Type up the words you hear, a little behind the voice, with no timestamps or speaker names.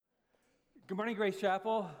Good morning, Grace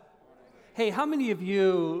Chapel. Hey, how many of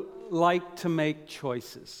you like to make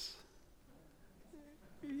choices?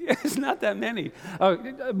 It's not that many.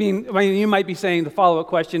 I mean, you might be saying the follow-up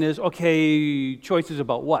question is, okay, choices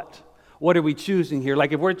about what? What are we choosing here?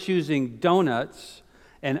 Like if we're choosing donuts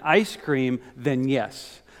and ice cream, then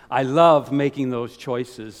yes. I love making those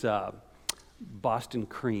choices. Boston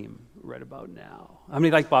cream, right about now. How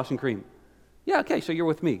many like Boston cream? Yeah, okay, so you're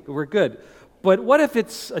with me. We're good. But what if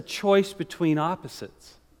it's a choice between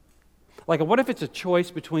opposites? Like, what if it's a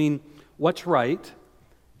choice between what's right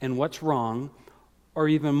and what's wrong, or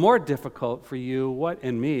even more difficult for you, what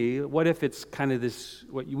if it's kind of this,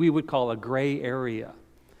 what we would call a gray area?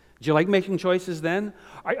 Do you like making choices then?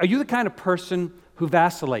 Are you the kind of person who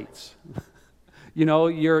vacillates? You know,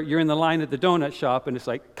 you're in the line at the donut shop, and it's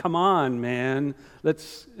like, come on, man,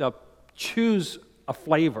 let's choose a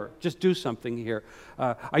flavor. Just do something here.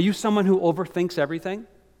 Are you someone who overthinks everything?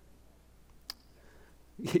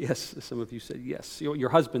 Yes, some of you said yes. Your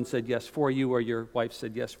husband said yes for you, or your wife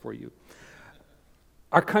said yes for you.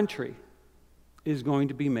 Our country is going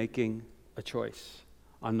to be making a choice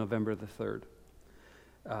on November the 3rd.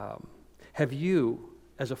 Have you,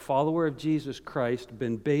 as a follower of Jesus Christ,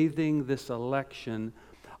 been bathing this election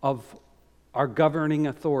of our governing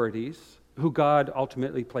authorities, who God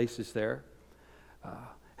ultimately places there?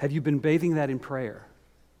 Have you been bathing that in prayer?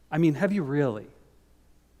 I mean, have you really?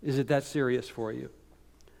 Is it that serious for you?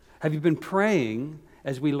 Have you been praying,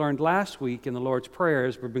 as we learned last week in the Lord's Prayer,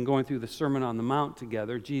 as we've been going through the Sermon on the Mount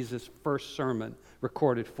together, Jesus' first sermon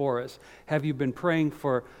recorded for us? Have you been praying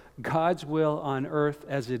for God's will on earth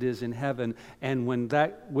as it is in heaven? And when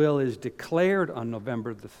that will is declared on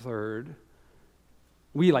November the 3rd,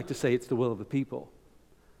 we like to say it's the will of the people.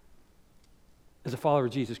 As a follower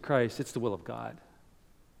of Jesus Christ, it's the will of God.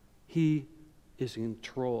 He is in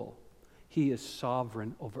control. He is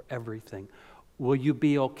sovereign over everything. Will you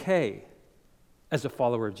be okay as a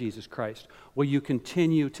follower of Jesus Christ? Will you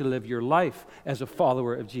continue to live your life as a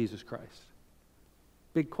follower of Jesus Christ?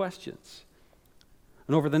 Big questions.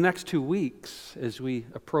 And over the next 2 weeks, as we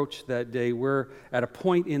approach that day, we're at a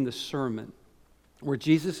point in the sermon where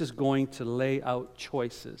Jesus is going to lay out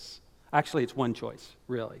choices. Actually, it's one choice,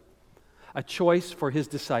 really. A choice for his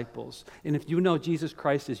disciples. And if you know Jesus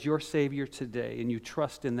Christ is your Savior today and you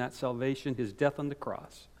trust in that salvation, his death on the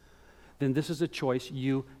cross, then this is a choice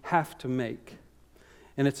you have to make.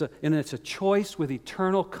 And it's a choice with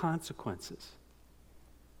eternal consequences.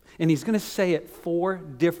 And he's going to say it 4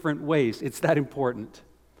 different ways. It's that important.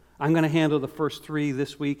 I'm going to handle the first 3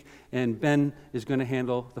 this week, and Ben is going to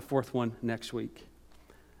handle the 4th one next week.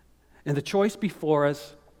 And the choice before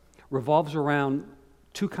us revolves around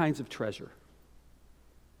 2 kinds of treasure.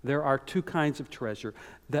 There are 2 kinds of treasure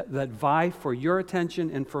that vie for your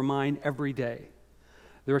attention and for mine every day.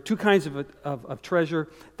 There are 2 kinds of treasure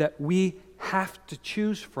that we have to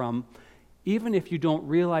choose from. Even if you don't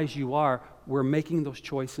realize you are, we're making those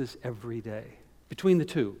choices every day. Between the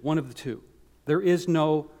 2, one of the 2. There is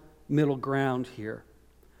no middle ground here.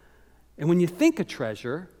 And when you think of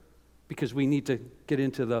treasure, because we need to get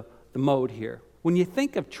into the mode here. When you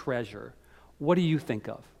think of treasure, what do you think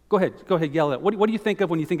of? Go ahead, yell it. What do you think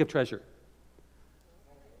of when you think of treasure?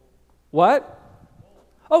 What?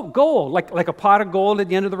 Oh, gold, like a pot of gold at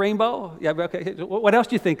the end of the rainbow? Yeah, okay. What else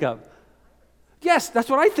do you think of? Yes, that's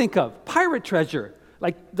what I think of. Pirate treasure,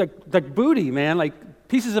 like booty, man, like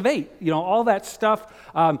pieces of 8, all that stuff.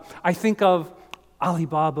 I think of Ali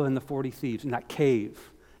Baba and the 40 Thieves in that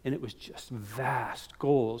cave, and it was just vast,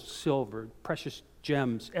 gold, silver, precious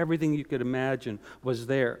gems, everything you could imagine was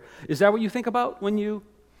there. Is that what you think about when you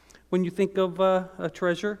think of a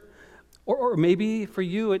treasure? Or maybe for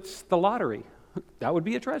you it's the lottery. That would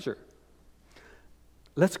be a treasure.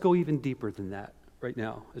 Let's go even deeper than that right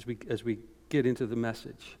now as we get into the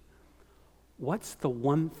message. What's the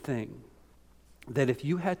one thing that if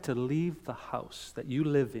you had to leave the house that you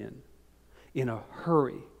live in a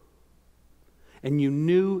hurry, and you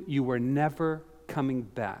knew you were never coming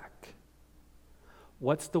back,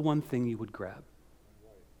 what's the one thing you would grab?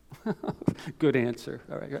 Good answer.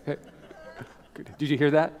 All right. Okay. Good. Did you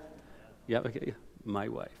hear that? Yeah, okay. My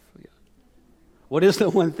wife. Yeah. What is the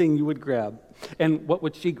one thing you would grab? And what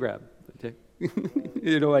would she grab? Okay.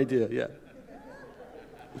 You have no idea, yeah.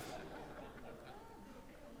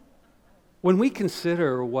 When we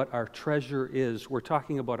consider what our treasure is, we're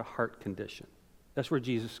talking about a heart condition. That's where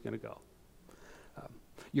Jesus is going to go.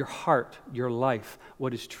 Your heart, your life,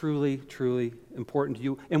 what is truly, truly important to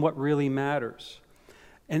you, and what really matters.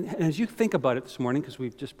 And as you think about it this morning, because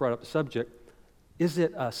we've just brought up the subject, is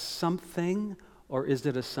it a something or is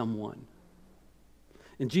it a someone?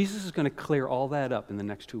 And Jesus is going to clear all that up in the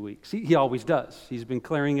next 2 weeks. He always does. He's been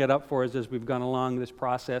clearing it up for us as we've gone along this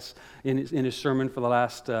process in his sermon for the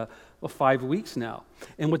last 5 weeks now.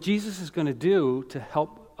 And what Jesus is going to do to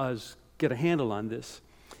help us get a handle on this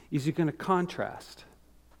is he's going to contrast.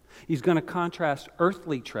 He's going to contrast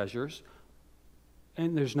earthly treasures,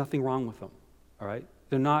 and there's nothing wrong with them, all right?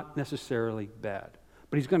 They're not necessarily bad.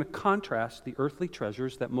 But he's going to contrast the earthly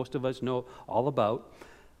treasures that most of us know all about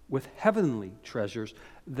with heavenly treasures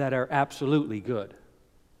that are absolutely good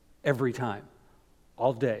every time,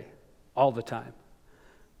 all day, all the time.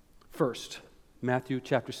 First, Matthew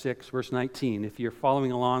chapter 6, verse 19. If you're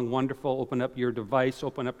following along, wonderful. Open up your device,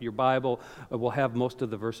 open up your Bible. We'll have most of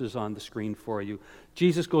the verses on the screen for you.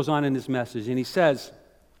 Jesus goes on in his message, and he says,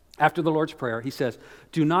 after the Lord's Prayer, he says,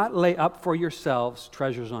 "Do not lay up for yourselves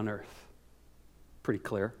treasures on earth." Pretty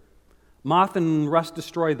clear. Moth and rust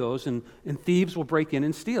destroy those, and thieves will break in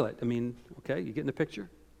and steal it. I mean, okay, you getting the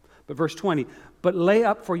picture? But verse 20, "But lay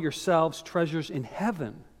up for yourselves treasures in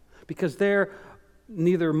heaven, because there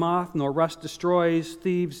neither moth nor rust destroys,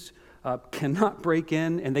 thieves cannot break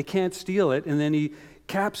in, and they can't steal it." And then he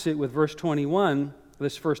caps it with verse 21,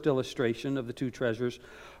 this first illustration of the two treasures.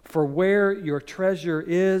 "For where your treasure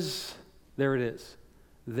is, there it is,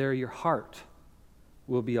 there your heart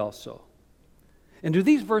will be also." And do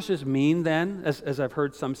these verses mean then, as I've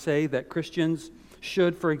heard some say, that Christians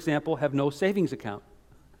should, for example, have no savings account?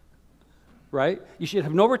 Right? You should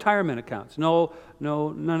have no retirement accounts, none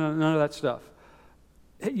of that stuff.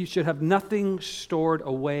 You should have nothing stored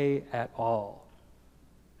away at all.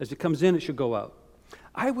 As it comes in, it should go out.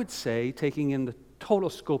 I would say, taking in the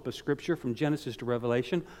total scope of Scripture from Genesis to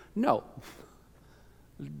Revelation, no.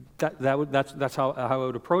 That's how I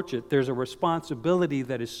would approach it. There's a responsibility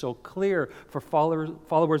that is so clear for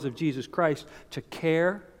followers of Jesus Christ to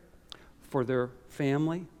care for their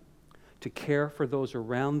family, to care for those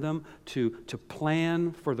around them, to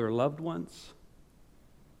plan for their loved ones.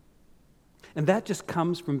 And that just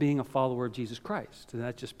comes from being a follower of Jesus Christ. And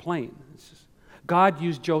that's just plain. God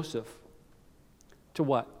used Joseph to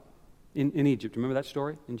what? In Egypt. Remember that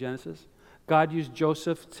story in Genesis? God used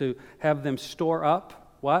Joseph to have them store up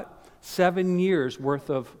what? 7 years worth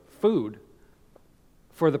of food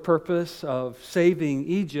for the purpose of saving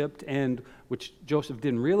Egypt, and which Joseph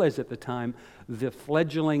didn't realize at the time, the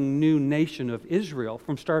fledgling new nation of Israel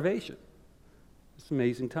from starvation. It's an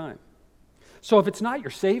amazing time. So if it's not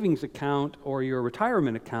your savings account or your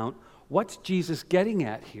retirement account, what's Jesus getting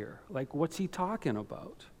at here? Like, what's he talking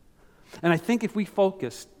about? And I think if we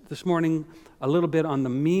focus this morning a little bit on the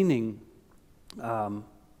meaning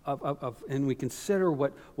and we consider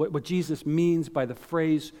what Jesus means by the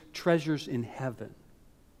phrase treasures in heaven.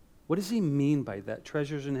 What does he mean by that,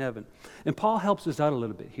 treasures in heaven? And Paul helps us out a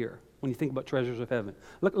little bit here when you think about treasures of heaven.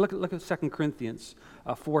 Look at 2 Corinthians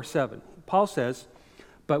 4:7. Paul says,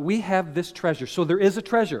 "But we have this treasure." So there is a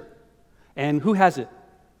treasure. And who has it?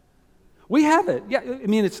 We have it. Yeah, I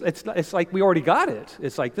mean, it's like we already got it.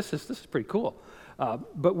 It's like, this is pretty cool.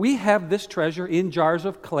 But we have this treasure in jars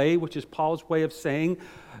of clay, which is Paul's way of saying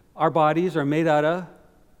our bodies are made out of,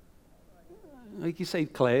 like you say,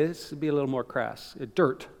 clay. This would be a little more crass.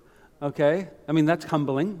 Dirt, okay? I mean, that's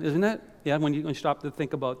humbling, isn't it? Yeah, when you stop to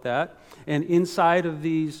think about that. And inside of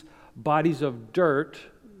these bodies of dirt,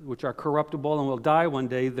 which are corruptible and will die one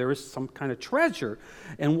day, there is some kind of treasure.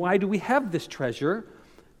 And why do we have this treasure?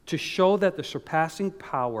 To show that the surpassing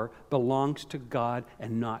power belongs to God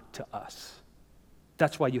and not to us.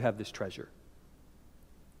 That's why you have this treasure.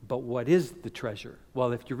 But what is the treasure?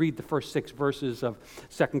 Well, if you read the first 6 verses of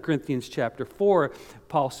 2 Corinthians chapter 4,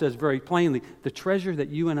 Paul says very plainly, the treasure that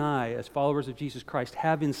you and I, as followers of Jesus Christ,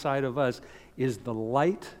 have inside of us is the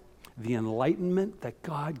light, the enlightenment that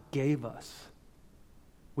God gave us.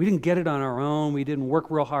 We didn't get it on our own. We didn't work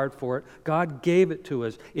real hard for it. God gave it to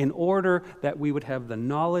us in order that we would have the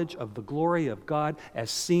knowledge of the glory of God as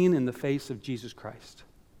seen in the face of Jesus Christ.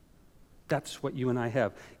 That's what you and I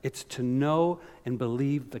have. It's to know and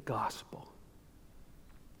believe the gospel,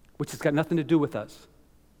 which has got nothing to do with us.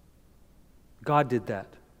 God did that,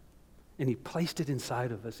 and he placed it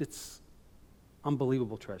inside of us. It's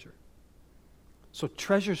unbelievable treasure. So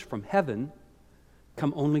treasures from heaven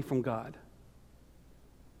come only from God.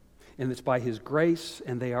 And it's by his grace,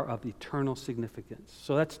 and they are of eternal significance.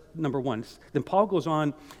 So that's number one. Then Paul goes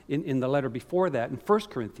on in the letter before that, in 1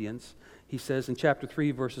 Corinthians, he says in chapter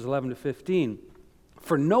 3, verses 11 to 15,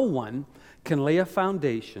 "For no one can lay a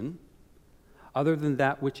foundation other than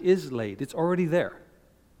that which is laid." It's already there.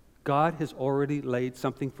 God has already laid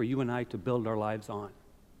something for you and I to build our lives on.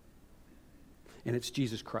 And it's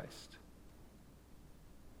Jesus Christ.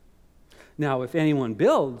 Now, if anyone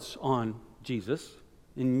builds on Jesus,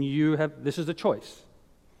 And this is a choice.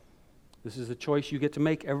 This is a choice you get to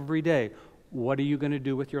make every day. What are you going to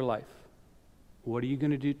do with your life? What are you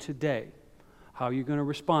going to do today? How are you going to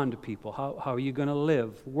respond to people? How are you going to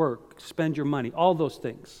live, work, spend your money? All those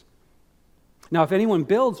things. Now, if anyone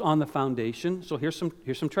builds on the foundation, so here's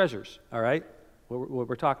some treasures, all right? What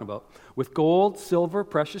we're talking about. With gold, silver,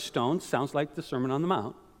 precious stones, sounds like the Sermon on the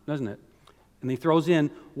Mount, doesn't it? And he throws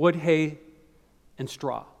in wood, hay, and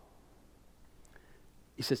straw.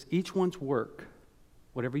 He says, each one's work,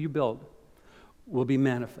 whatever you build, will be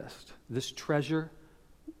manifest. This treasure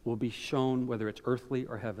will be shown whether it's earthly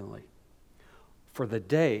or heavenly. For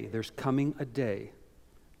there's coming a day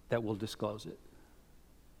that will disclose it.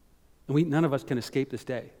 And none of us can escape this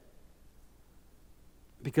day,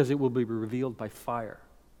 because it will be revealed by fire.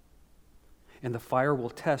 And the fire will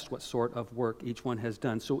test what sort of work each one has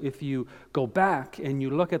done. So if you go back and you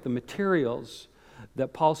look at the materials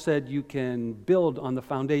that Paul said you can build on the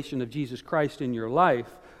foundation of Jesus Christ in your life,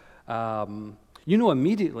 you know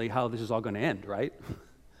immediately how this is all going to end, right?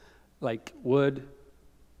 Like wood,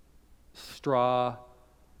 straw,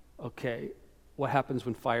 okay, what happens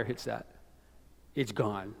when fire hits that? It's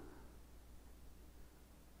gone.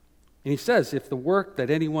 And he says, if the work that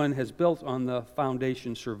anyone has built on the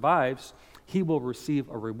foundation survives, he will receive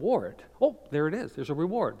a reward. Oh, there it is. There's a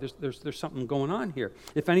reward. There's something going on here.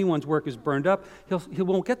 If anyone's work is burned up, he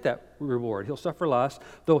won't get that reward. He'll suffer loss,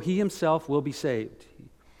 though he himself will be saved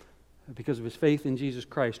because of his faith in Jesus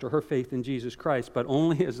Christ, or her faith in Jesus Christ, but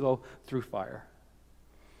only as though through fire.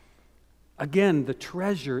 Again, the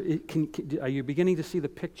treasure, are you beginning to see the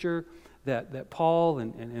picture that Paul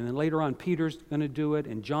and then later on Peter's going to do it,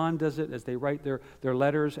 and John does it as they write their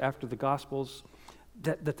letters after the Gospels,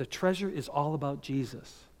 that the treasure is all about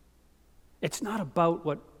Jesus. It's not about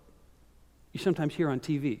what you sometimes hear on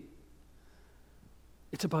TV.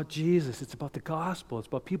 It's about Jesus. It's about the gospel. It's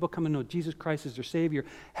about people coming to know Jesus Christ as their Savior,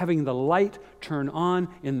 having the light turn on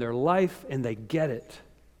in their life, and they get it.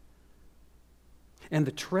 And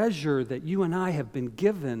the treasure that you and I have been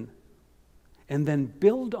given and then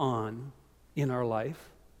build on in our life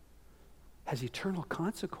has eternal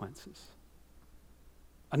consequences.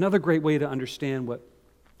 Another great way to understand what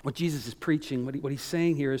Jesus is preaching, what he's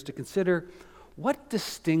saying here, is to consider what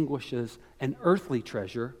distinguishes an earthly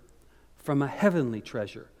treasure from a heavenly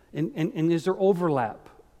treasure. And is there overlap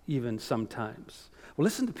even sometimes? Well,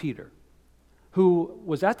 listen to Peter, who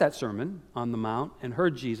was at that Sermon on the Mount and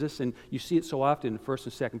heard Jesus, and you see it so often in 1st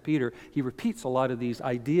and 2nd Peter. He repeats a lot of these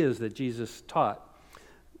ideas that Jesus taught.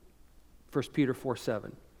 1 Peter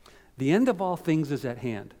 4:7. The end of all things is at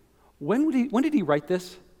hand. When did he write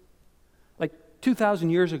this? Like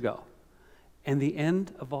 2,000 years ago. And the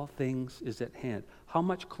end of all things is at hand. How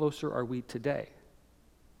much closer are we today?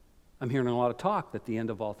 I'm hearing a lot of talk that the end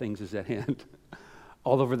of all things is at hand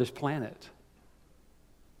all over this planet.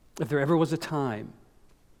 If there ever was a time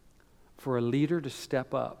for a leader to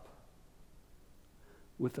step up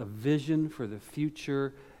with a vision for the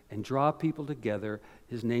future and draw people together,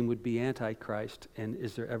 his name would be Antichrist. And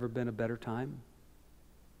is there ever been a better time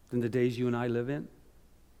than the days you and I live in?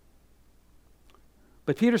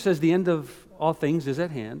 But Peter says the end of all things is at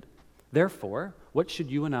hand. Therefore, what should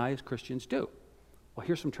you and I as Christians do? Well,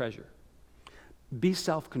 here's some treasure. Be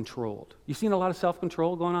self-controlled. You seen a lot of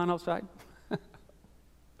self-control going on outside?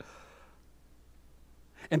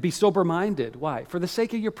 And be sober-minded. Why? For the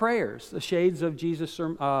sake of your prayers, the shades of Jesus'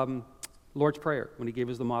 Lord's Prayer when he gave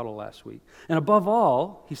us the model last week. And above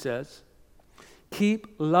all, he says, keep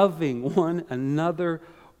loving one another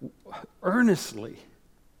earnestly.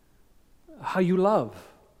 How you love.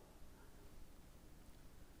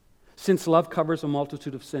 Since love covers a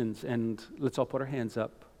multitude of sins. And let's all put our hands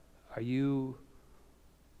up. Are you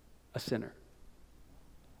a sinner?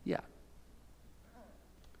 Yeah.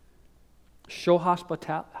 Show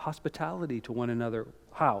hospitality to one another.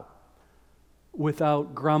 How?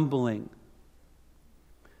 Without grumbling.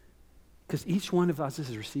 Because each one of us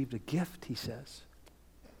has received a gift, he says.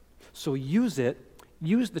 So use it.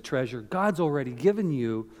 Use the treasure God's already given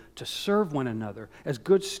you to serve one another as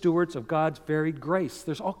good stewards of God's varied grace.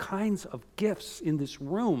 There's all kinds of gifts in this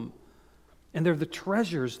room. And they're the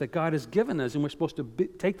treasures that God has given us, and we're supposed to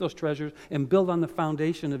take those treasures and build on the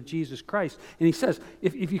foundation of Jesus Christ. And he says,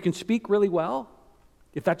 if you can speak really well,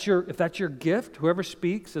 if that's your gift, whoever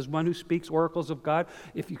speaks as one who speaks oracles of God,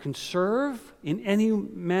 if you can serve in any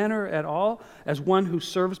manner at all as one who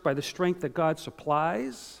serves by the strength that God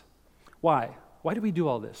supplies, why? Why do we do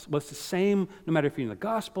all this? Well, it's the same no matter if you're in the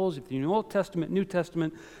Gospels, if you're in the Old Testament, New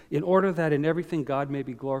Testament, in order that in everything God may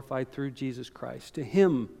be glorified through Jesus Christ. To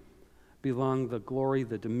him belong the glory,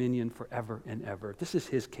 the dominion forever and ever. This is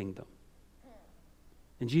his kingdom.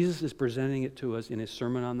 And Jesus is presenting it to us in his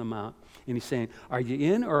Sermon on the Mount. And he's saying, are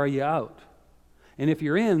you in or are you out? And if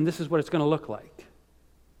you're in, this is what it's going to look like.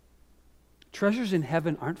 Treasures in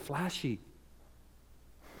heaven aren't flashy.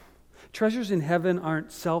 Treasures in heaven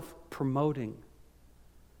aren't self-promoting.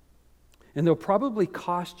 And they'll probably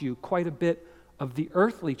cost you quite a bit of the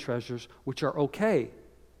earthly treasures, which are okay.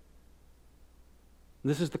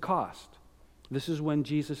 This is the cost. This is when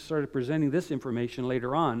Jesus started presenting this information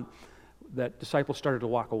later on, that disciples started to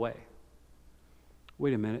walk away.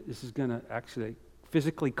 Wait a minute, this is going to actually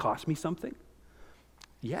physically cost me something?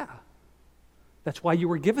 Yeah. That's why you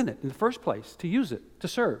were given it in the first place, to use it, to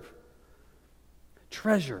serve.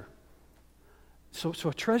 Treasure. So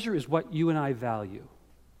a treasure is what you and I value.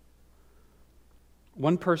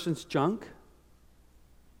 One person's junk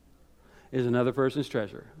is another person's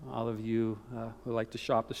treasure. All of you who like to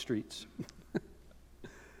shop the streets.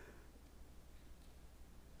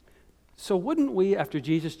 So wouldn't we, after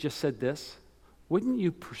Jesus just said this, wouldn't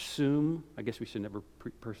you presume, I guess we should never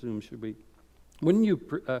presume, should we? Wouldn't you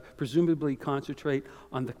presumably concentrate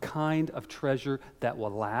on the kind of treasure that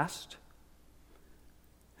will last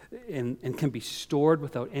and can be stored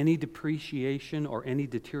without any depreciation or any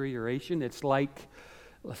deterioration? It's like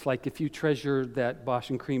if you treasure that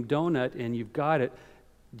Boston cream donut and you've got it,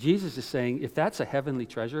 Jesus is saying, if that's a heavenly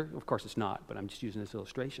treasure, of course it's not, but I'm just using this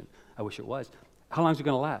illustration. I wish it was. How long is it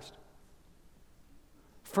going to last?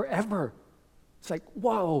 Forever. It's like,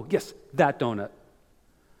 whoa, yes, that donut.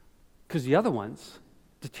 Because the other ones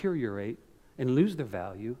deteriorate and lose their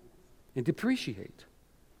value and depreciate.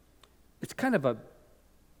 It's kind of a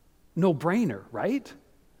no-brainer, right?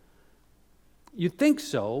 You'd think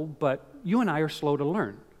so, but you and I are slow to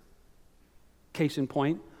learn. Case in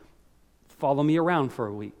point, follow me around for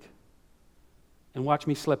a week and watch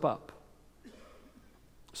me slip up.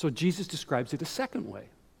 So Jesus describes it a second way.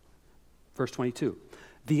 Verse 22.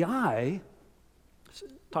 The eye,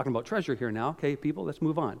 talking about treasure here now, okay, people, let's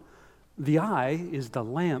move on. The eye is the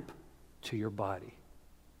lamp to your body.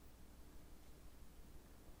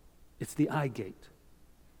 It's the eye gate.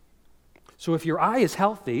 So if your eye is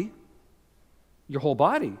healthy, your whole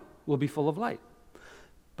body will be full of light.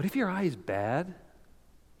 But if your eye is bad,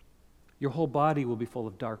 your whole body will be full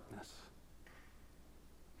of darkness.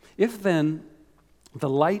 If then the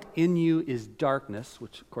light in you is darkness,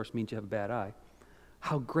 which of course means you have a bad eye,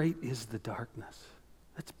 how great is the darkness?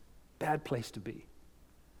 That's a bad place to be.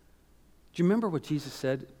 Do you remember what Jesus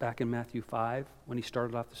said back in Matthew 5 when he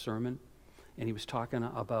started off the sermon? And he was talking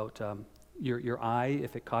about your eye,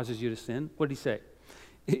 if it causes you to sin. What did he say?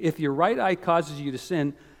 If your right eye causes you to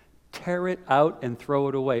sin, tear it out and throw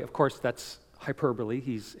it away. Of course, that's hyperbole.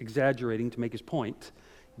 He's exaggerating to make his point.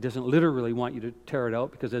 He doesn't literally want you to tear it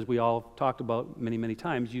out because, as we all talked about many, many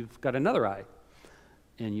times, you've got another eye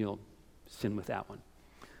and you'll sin with that one.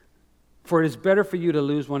 For it is better for you to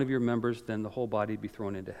lose one of your members than the whole body be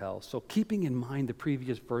thrown into hell. So keeping in mind the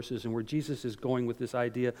previous verses and where Jesus is going with this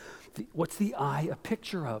idea, what's the eye a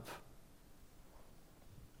picture of?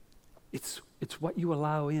 It's what you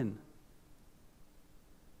allow in.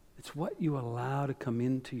 It's what you allow to come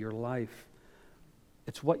into your life.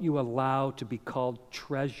 It's what you allow to be called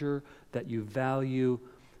treasure that you value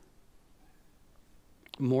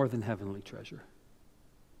more than heavenly treasure.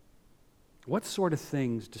 What sort of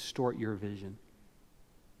things distort your vision?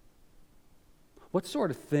 What sort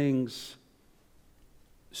of things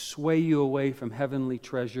sway you away from heavenly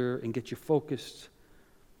treasure and get you focused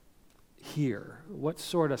here? What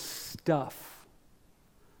sort of stuff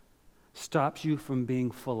stops you from being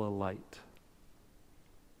full of light?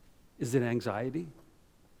 Is it anxiety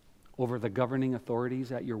over the governing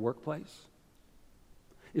authorities at your workplace?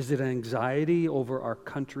 Is it anxiety over our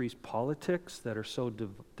country's politics that are so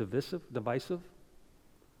divisive?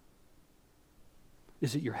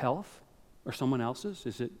 Is it your health or someone else's?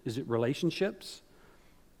 Is it relationships?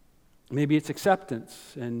 Maybe it's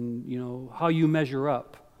acceptance and how you measure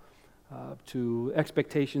up to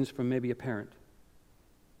expectations from maybe a parent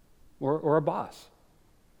or a boss.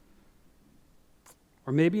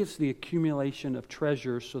 Or maybe it's the accumulation of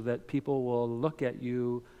treasures so that people will look at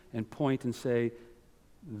you and point and say,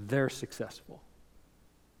 they're successful.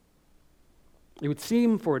 It would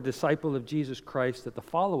seem for a disciple of Jesus Christ that the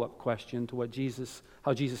follow-up question to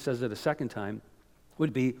how Jesus says it a second time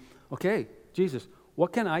would be, okay, Jesus,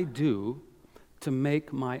 what can I do to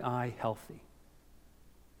make my eye healthy?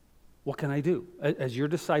 What can I do as your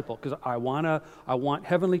disciple? Because I want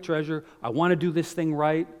heavenly treasure. I want to do this thing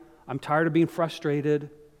right. I'm tired of being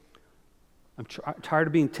frustrated. I'm tired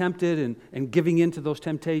of being tempted and giving in to those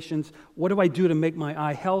temptations. What do I do to make my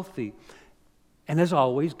eye healthy? And as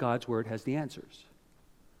always, God's Word has the answers.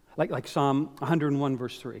 Like Psalm 101,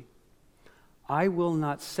 verse 3. I will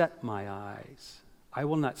not set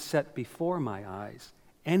before my eyes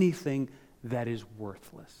anything that is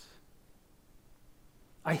worthless.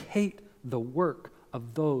 I hate the work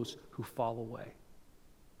of those who fall away.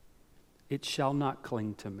 It shall not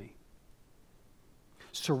cling to me.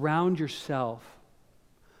 Surround yourself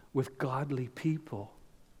with godly people.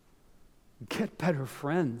 Get better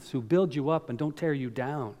friends who build you up and don't tear you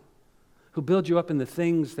down, who build you up in the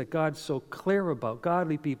things that God's so clear about.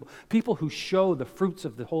 Godly people, people who show the fruits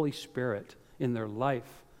of the Holy Spirit in their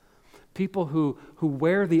life, people who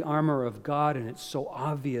wear the armor of God and it's so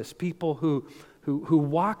obvious, people who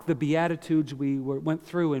walk the Beatitudes we went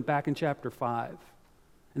through back in chapter 5,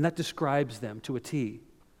 and that describes them to a T.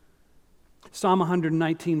 Psalm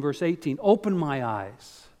 119, verse 18, open my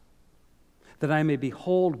eyes, that I may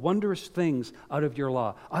behold wondrous things out of your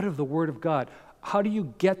law, out of the Word of God. How do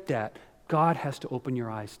you get that? God has to open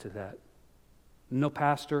your eyes to that. No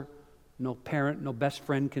pastor, no parent, no best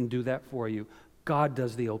friend can do that for you. God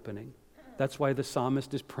does the opening. That's why the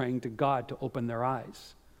psalmist is praying to God to open their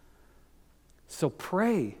eyes. So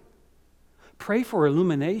pray. Pray for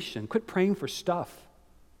illumination. Quit praying for stuff.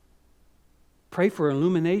 Pray for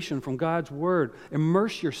illumination from God's Word.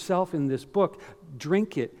 Immerse yourself in this book.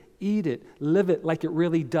 Drink it. Eat it, live it like it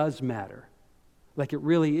really does matter, like it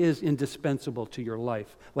really is indispensable to your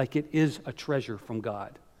life, like it is a treasure from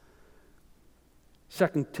God.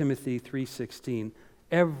 2 Timothy 3:16,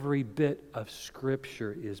 every bit of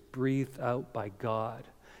Scripture is breathed out by God,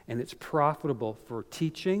 and it's profitable for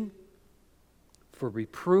teaching, for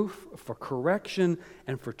reproof, for correction,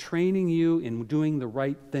 and for training you in doing the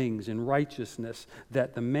right things in righteousness,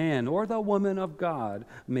 that the man or the woman of God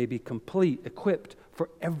may be complete, equipped for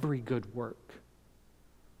every good work.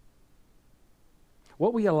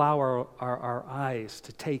 What we allow our eyes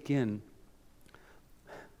to take in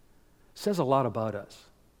says a lot about us.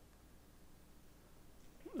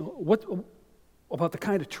 What about the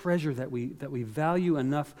kind of treasure that we value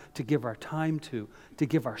enough to give our time to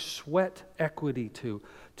give our sweat equity to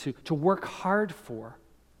work hard for?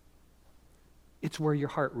 It's where your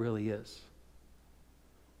heart really is.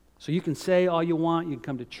 So you can say all you want, you can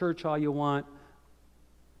come to church all you want,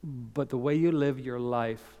 but the way you live your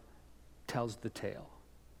life tells the tale.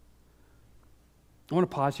 I want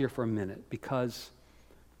to pause here for a minute, because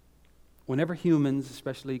whenever humans,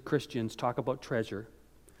 especially Christians, talk about treasure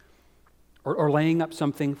or laying up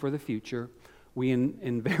something for the future, we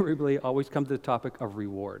invariably always come to the topic of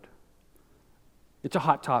reward. It's a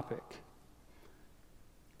hot topic.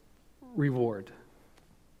 Reward.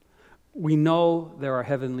 We know there are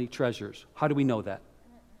heavenly treasures. How do we know that?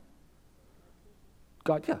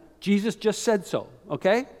 God, yeah. Jesus just said so,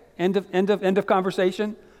 okay? End of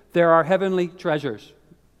conversation. There are heavenly treasures.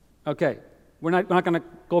 Okay. We're not going to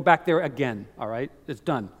go back there again, all right? It's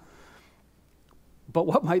done. But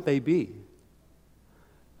what might they be?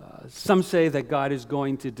 Some say that God is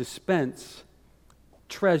going to dispense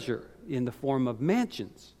treasure in the form of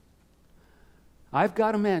mansions. I've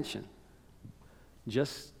got a mansion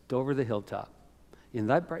just over the hilltop in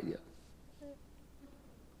that bright.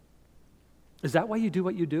 Is that why you do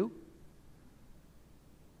what you do?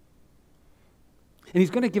 And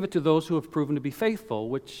he's going to give it to those who have proven to be faithful,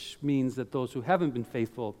 which means that those who haven't been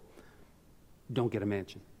faithful don't get a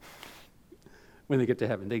mansion. When they get to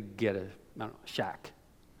heaven, they get a shack.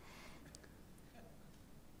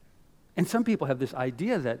 And some people have this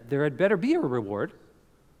idea that there had better be a reward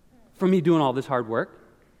for me doing all this hard work.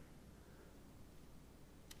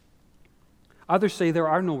 Others say there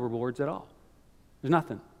are no rewards at all. There's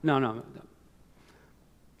nothing. No.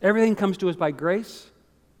 Everything comes to us by grace,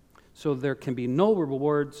 so there can be no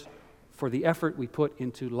rewards for the effort we put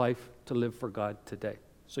into life to live for God today.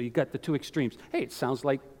 So you've got the two extremes. Hey, it sounds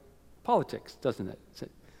like politics, doesn't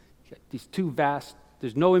it? These two vast,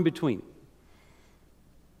 there's no in between.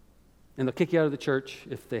 And they'll kick you out of the church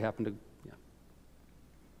if they happen to. Yeah.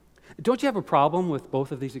 Don't you have a problem with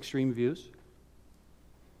both of these extreme views?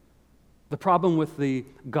 The problem with the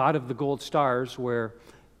God of the gold stars, where,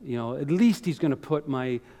 at least he's going to put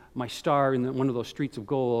my star in one of those streets of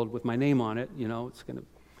gold with my name on it. It's going to.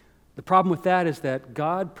 The problem with that is that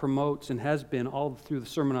God promotes, and has been all through the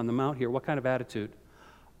Sermon on the Mount here, what kind of attitude?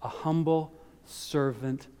 A humble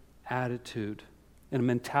servant attitude and a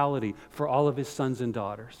mentality for all of his sons and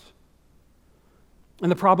daughters. And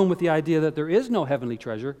the problem with the idea that there is no heavenly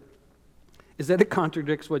treasure is that it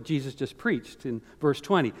contradicts what Jesus just preached in verse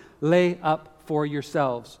 20. Lay up for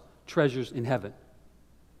yourselves treasures in heaven.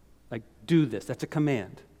 Like, do this. That's a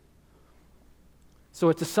command. So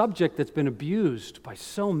it's a subject that's been abused by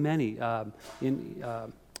so many.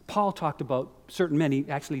 Paul talked about certain men, he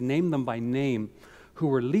actually named them by name, who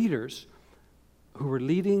were leaders, who were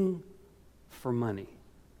leading for money.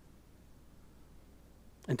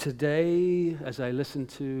 And today, as I listen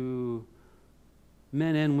to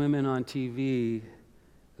men and women on TV,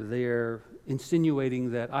 they're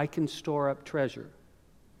insinuating that I can store up treasure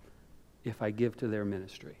if I give to their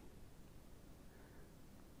ministry.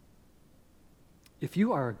 If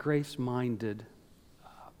you are a grace-minded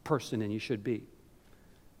person, and you should be,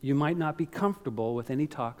 you might not be comfortable with any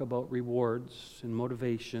talk about rewards and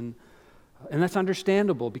motivation. And that's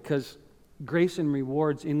understandable, because grace and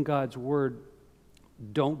rewards in God's Word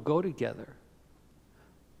don't go together.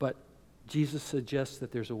 But Jesus suggests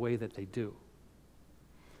that there's a way that they do.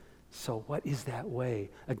 So what is that way?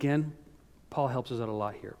 Again, Paul helps us out a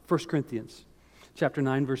lot here. 1 Corinthians chapter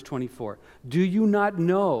 9, verse 24. Do you not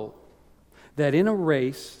know that in a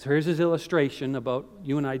race, so here's his illustration about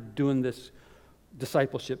you and I doing this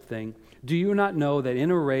discipleship thing. Do you not know that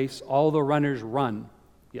in a race all the runners run?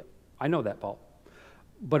 Yeah, I know that, Paul.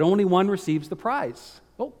 But only one receives the prize.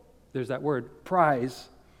 Oh, there's that word, prize.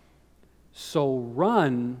 So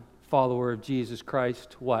run, follower of Jesus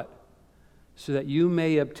Christ, what? So that you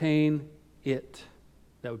may obtain it.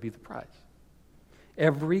 That would be the prize.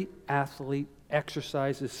 Every athlete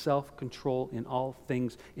exercises self-control in all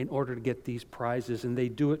things in order to get these prizes, and they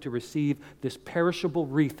do it to receive this perishable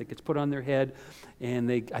wreath that gets put on their head, and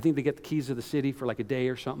I think they get the keys of the city for like a day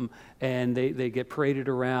or something, and they get paraded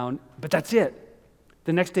around, but that's it.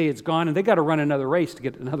 The next day it's gone, and they got to run another race to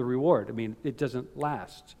get another reward. I mean, it doesn't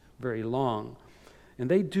last very long. And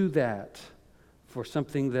they do that for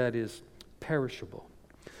something that is perishable.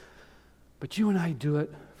 But you and I do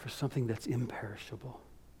it for something that's imperishable.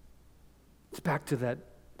 It's back to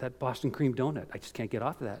that Boston cream donut. I just can't get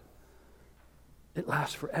off of that. It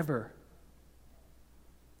lasts forever.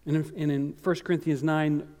 And in 1 Corinthians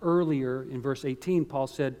 9, earlier in verse 18, Paul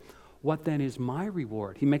said, what then is my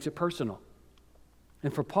reward? He makes it personal.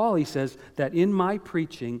 And for Paul, he says that in my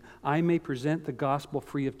preaching, I may present the gospel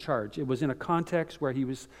free of charge. It was in a context where he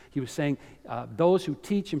was saying those who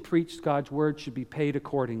teach and preach God's word should be paid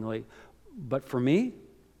accordingly. But for me,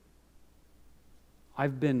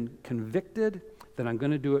 I've been convicted that I'm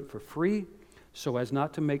going to do it for free so as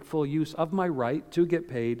not to make full use of my right to get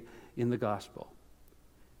paid in the gospel.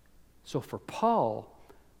 So for Paul,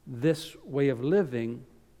 this way of living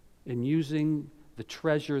and using the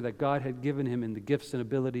treasure that God had given him and the gifts and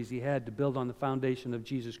abilities he had to build on the foundation of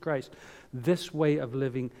Jesus Christ, this way of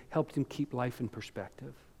living helped him keep life in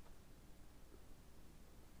perspective.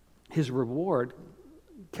 His reward,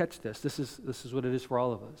 catch this is what it is for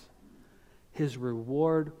all of us. His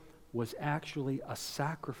reward was actually a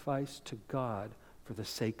sacrifice to God for the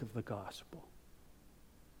sake of the gospel.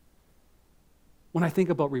 When I think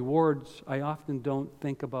about rewards, I often don't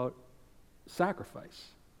think about sacrifice.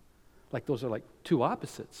 Like those are like two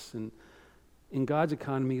opposites. And in God's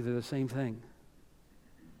economy, they're the same thing.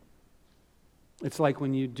 It's like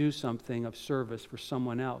when you do something of service for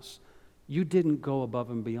someone else, you didn't go above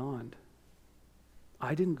and beyond.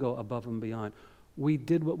 I didn't go above and beyond. We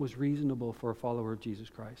did what was reasonable for a follower of Jesus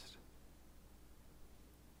Christ.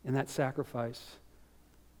 And that sacrifice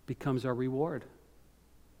becomes our reward.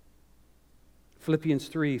 Philippians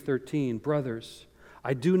 3:13, brothers,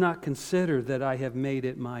 I do not consider that I have made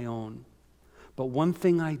it my own. But one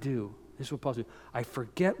thing I do, this is what Paul says, I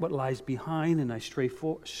forget what lies behind and I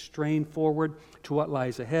strain forward to what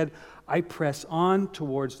lies ahead. I press on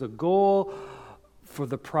towards the goal for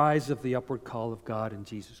the prize of the upward call of God in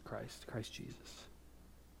Jesus Christ, Christ Jesus.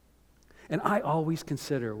 And I always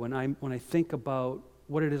consider when I think about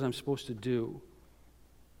what it is I'm supposed to do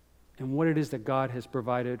and what it is that God has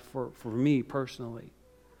provided for me personally,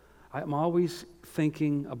 I'm always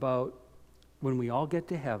thinking about when we all get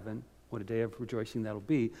to heaven, what a day of rejoicing that'll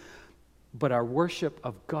be, but our worship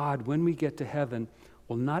of God when we get to heaven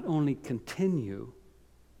will not only continue,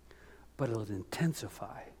 but it'll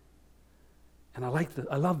intensify. And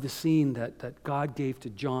I love the scene that God gave to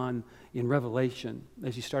John in Revelation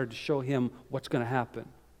as he started to show him what's going to happen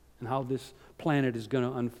and how this planet is going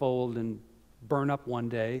to unfold and burn up one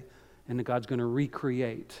day, and that God's going to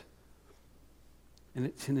recreate. And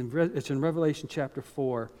it's in Revelation chapter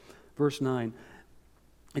 4, verse 9.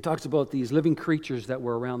 It talks about these living creatures that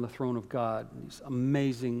were around the throne of God, these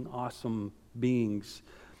amazing, awesome beings.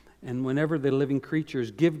 And whenever the living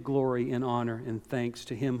creatures give glory and honor and thanks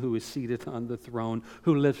to him who is seated on the throne,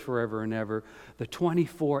 who lives forever and ever, the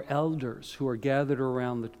 24 elders who are gathered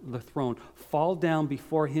around the throne fall down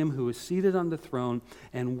before him who is seated on the throne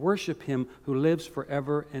and worship him who lives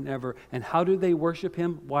forever and ever. And how do they worship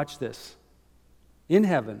him? Watch this. In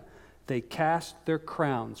heaven, they cast their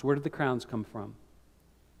crowns. Where did the crowns come from?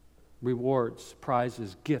 Rewards,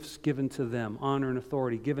 prizes, gifts given to them, honor and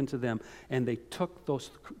authority given to them. And they took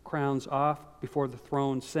those crowns off before the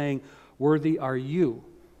throne, saying, "Worthy are you,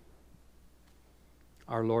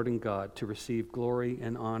 our Lord and God, to receive glory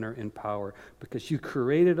and honor and power, because you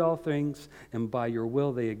created all things, and by your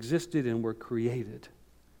will they existed and were created."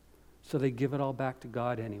 So they give it all back to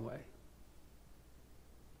God anyway.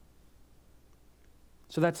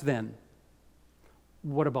 So that's then.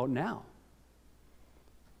 What about now?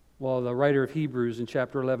 Well, the writer of Hebrews in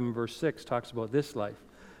chapter 11, verse 6 talks about this life.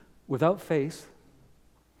 Without faith,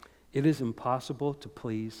 it is impossible to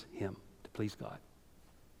please Him, to please God.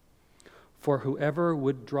 For whoever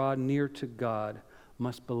would draw near to God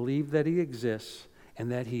must believe that He exists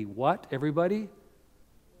and that He, what, everybody?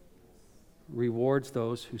 Rewards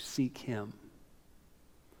those who seek Him,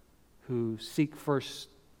 who seek first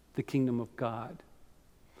the kingdom of God,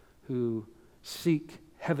 who seek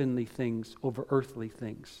heavenly things over earthly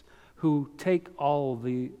things, who take all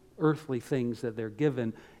the earthly things that they're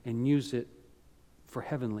given and use it for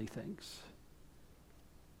heavenly things.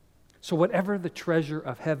 So whatever the treasure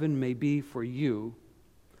of heaven may be for you,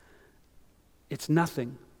 it's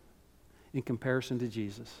nothing in comparison to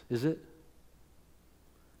Jesus, is it?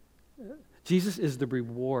 Jesus is the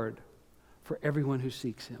reward for everyone who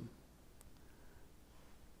seeks Him.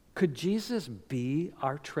 Could Jesus be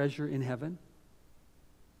our treasure in heaven?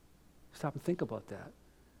 Stop and think about that.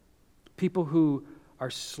 People who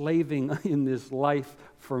are slaving in this life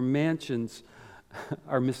for mansions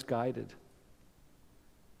are misguided.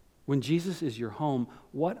 When Jesus is your home,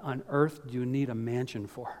 what on earth do you need a mansion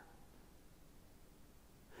for?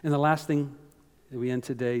 And the last thing that we end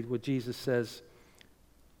today, what Jesus says,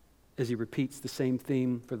 as He repeats the same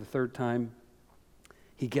theme for the third time,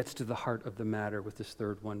 He gets to the heart of the matter with this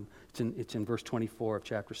third one. It's in verse 24 of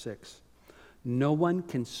chapter 6. No one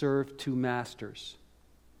can serve two masters.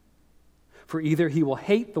 For either he will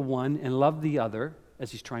hate the one and love the other,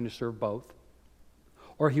 as he's trying to serve both,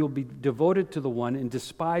 or he will be devoted to the one and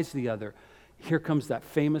despise the other. Here comes that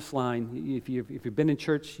famous line. If you've been in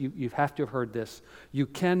church, you have to have heard this. You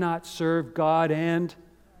cannot serve God and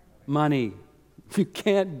money. You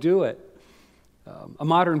can't do it. A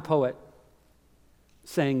modern poet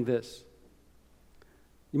saying this: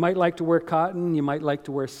 you might like to wear cotton, you might like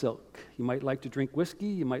to wear silk. You might like to drink whiskey,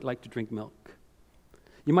 you might like to drink milk.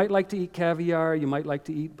 You might like to eat caviar, you might like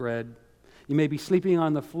to eat bread. You may be sleeping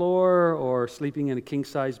on the floor or sleeping in a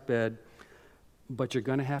king-size bed, but you're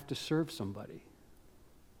going to have to serve somebody.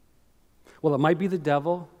 Well, it might be the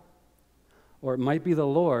devil or it might be the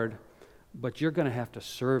Lord, but you're going to have to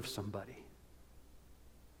serve somebody.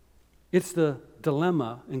 It's the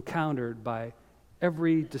dilemma encountered by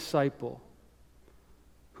every disciple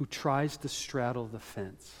who tries to straddle the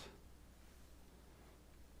fence.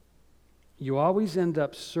 You always end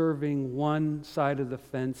up serving one side of the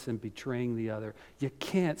fence and betraying the other. You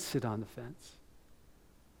can't sit on the fence.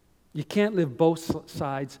 You can't live both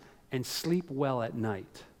sides and sleep well at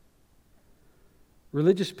night.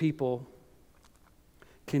 Religious people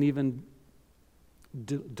can even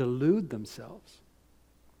delude themselves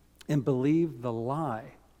and believe the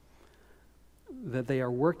lie that they are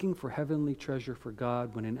working for heavenly treasure for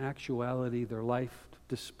God, when in actuality their life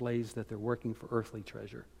displays that they're working for earthly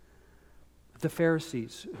treasure. The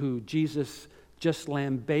Pharisees, who Jesus just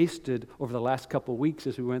lambasted over the last couple of weeks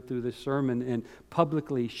as we went through this sermon and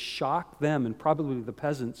publicly shocked them and probably the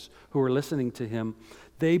peasants who were listening to him,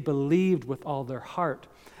 they believed with all their heart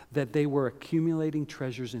that they were accumulating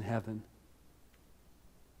treasures in heaven.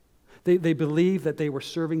 They believed that they were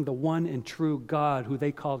serving the one and true God, who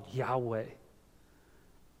they called Yahweh.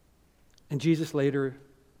 And Jesus later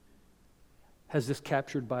has this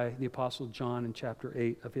captured by the Apostle John in chapter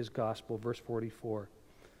 8 of his gospel, verse 44.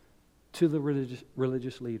 To the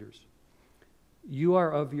religious leaders, you are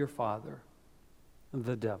of your father,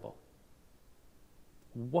 the devil.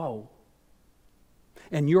 Whoa.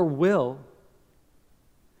 And your will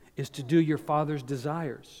is to do your father's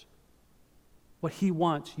desires. What he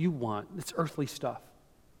wants, you want. It's earthly stuff.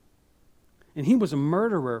 And he was a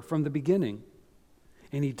murderer from the beginning.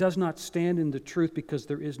 And he does not stand in the truth because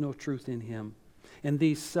there is no truth in him. And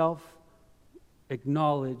these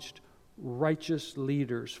self-acknowledged righteous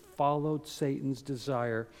leaders followed Satan's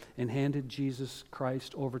desire and handed Jesus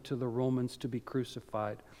Christ over to the Romans to be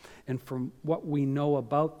crucified. And from what we know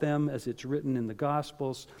about them, as it's written in the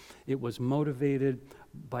Gospels, it was motivated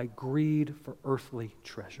by greed for earthly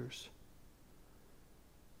treasures.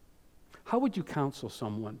 How would you counsel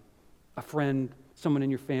someone, a friend, someone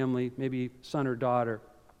in your family, maybe son or daughter,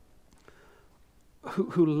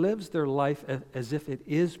 who lives their life as if it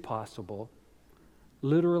is possible,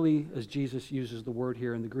 literally, as Jesus uses the word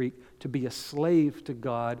here in the Greek, to be a slave to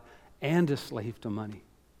God and a slave to money.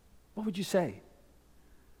 What would you say?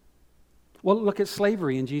 Well, look at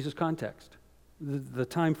slavery in Jesus' context, the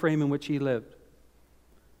time frame in which he lived.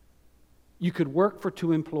 You could work for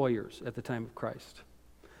two employers at the time of Christ,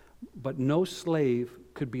 but no slave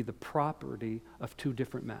could be the property of two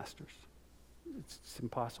different masters. It's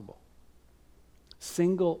impossible.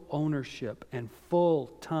 Single ownership and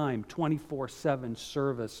full-time, 24/7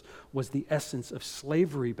 service was the essence of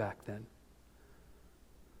slavery back then.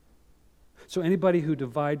 So anybody who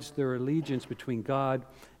divides their allegiance between God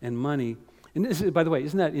and money, and this is, by the way,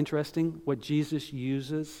 isn't that interesting what Jesus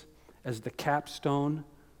uses as the capstone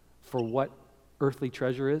for what earthly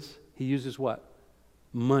treasure is? He uses what?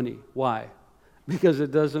 Money. Why? Because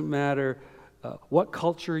it doesn't matter what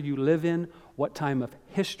culture you live in, what time of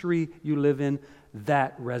history you live in,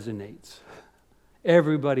 that resonates.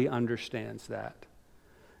 Everybody understands that.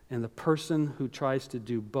 And the person who tries to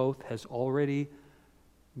do both has already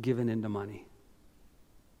given into money.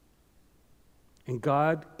 And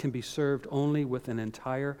God can be served only with an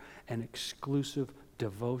entire and exclusive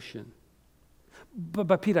devotion.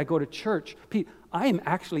 But Pete, I go to church. Pete, I am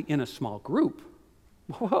actually in a small group.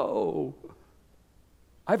 Whoa.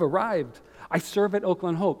 I've arrived. I serve at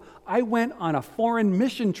Oakland Hope. I went on a foreign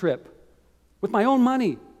mission trip with my own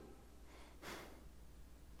money.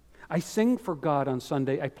 I sing for God on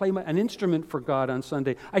Sunday. I play an instrument for God on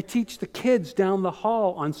Sunday. I teach the kids down the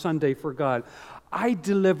hall on Sunday for God. I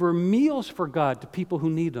deliver meals for God to people who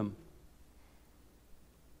need them.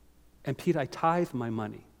 And Pete, I tithe my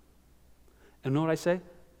money. And know what I say?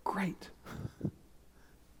 Great.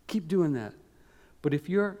 Keep doing that. But if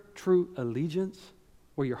your true allegiance,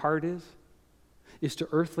 where your heart is to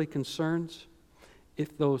earthly concerns,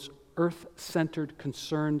 if those earth-centered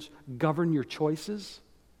concerns govern your choices,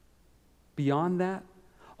 beyond that,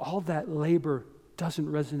 all that labor doesn't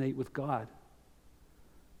resonate with God.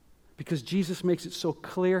 Because Jesus makes it so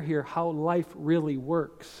clear here how life really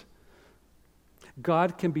works.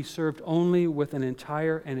 God can be served only with an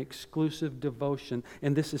entire and exclusive devotion,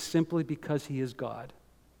 and this is simply because he is God.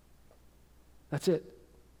 That's it.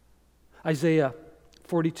 Isaiah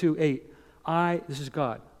 42:8. This is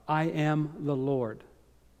God. I am the Lord.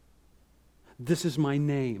 This is my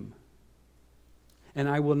name. And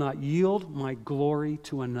I will not yield my glory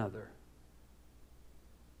to another.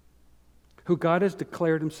 Who God has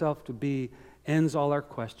declared himself to be ends all our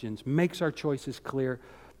questions, makes our choices clear.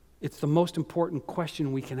 It's the most important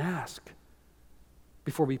question we can ask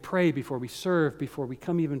before we pray, before we serve, before we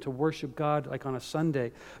come even to worship God like on a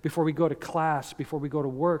Sunday, before we go to class, before we go to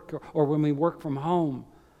work, or when we work from home.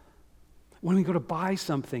 When we go to buy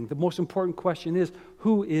something, the most important question is,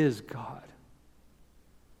 who is God?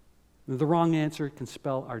 The wrong answer can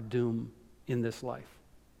spell our doom in this life.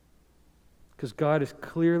 Because God has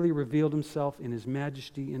clearly revealed himself in his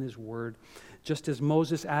majesty in his word. Just as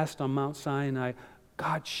Moses asked on Mount Sinai,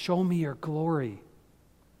 God, show me your glory.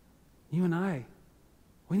 You and I,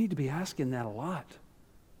 we need to be asking that a lot.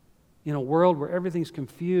 In a world where everything's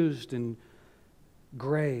confused and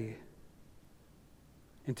gray.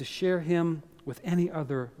 And to share him with any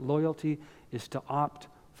other loyalty is to opt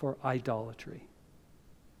for idolatry.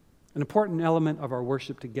 An important element of our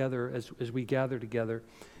worship together as we gather together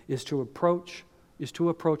is to approach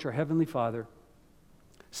our Heavenly Father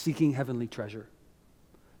seeking heavenly treasure.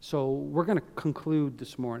 So we're going to conclude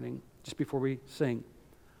this morning, just before we sing,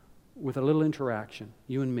 with a little interaction,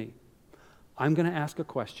 you and me. I'm going to ask a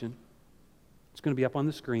question. It's going to be up on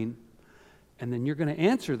the screen. And then you're going to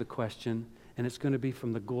answer the question, and it's going to be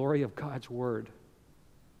from the glory of God's Word.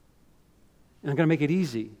 And I'm going to make it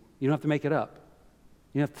easy. You don't have to make it up.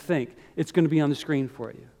 You have to think. It's going to be on the screen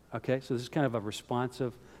for you. Okay? So this is kind of a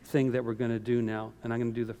responsive thing that we're going to do now, and I'm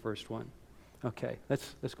going to do the first one. Okay,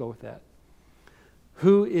 let's go with that.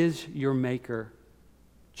 Who is your maker,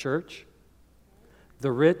 church?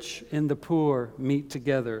 The rich and the poor meet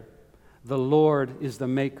together. The Lord is the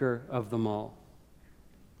maker of them all.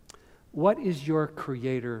 What is your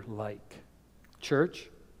Creator like? Church,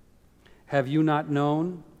 have you not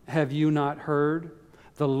known? Have you not heard?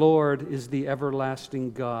 The Lord is the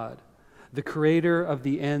everlasting God, the Creator of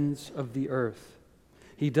the ends of the earth.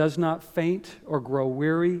 He does not faint or grow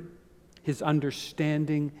weary. His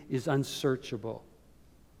understanding is unsearchable.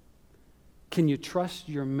 Can you trust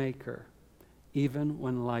your Maker even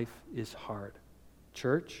when life is hard?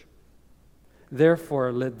 Church,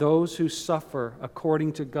 therefore, let those who suffer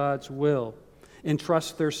according to God's will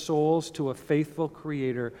entrust their souls to a faithful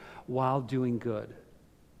Creator while doing good.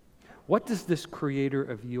 What does this Creator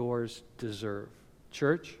of yours deserve?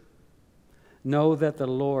 Church, know that the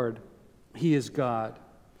Lord, He is God.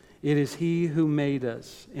 It is He who made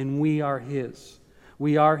us, and we are His.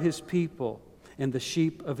 We are His people and the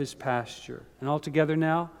sheep of His pasture. And all together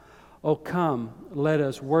now, oh come, let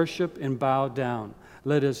us worship and bow down.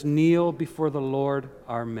 Let us kneel before the Lord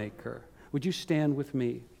our Maker. Would you stand with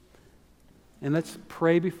me? And let's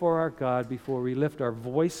pray before our God before we lift our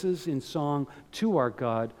voices in song to our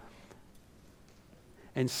God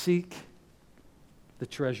and seek the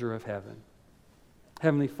treasure of heaven.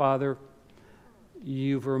 Heavenly Father,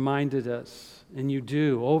 You've reminded us, and You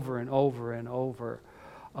do over and over and over,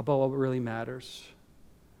 about what really matters,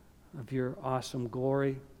 of Your awesome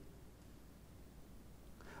glory,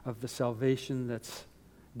 of the salvation that's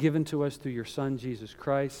given to us through Your Son, Jesus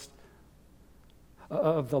Christ,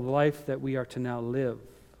 of the life that we are to now live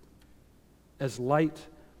as light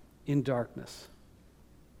in darkness.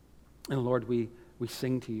 And Lord, we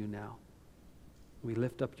sing to You now. We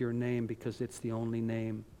lift up Your name because it's the only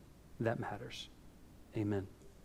name that matters. Amen.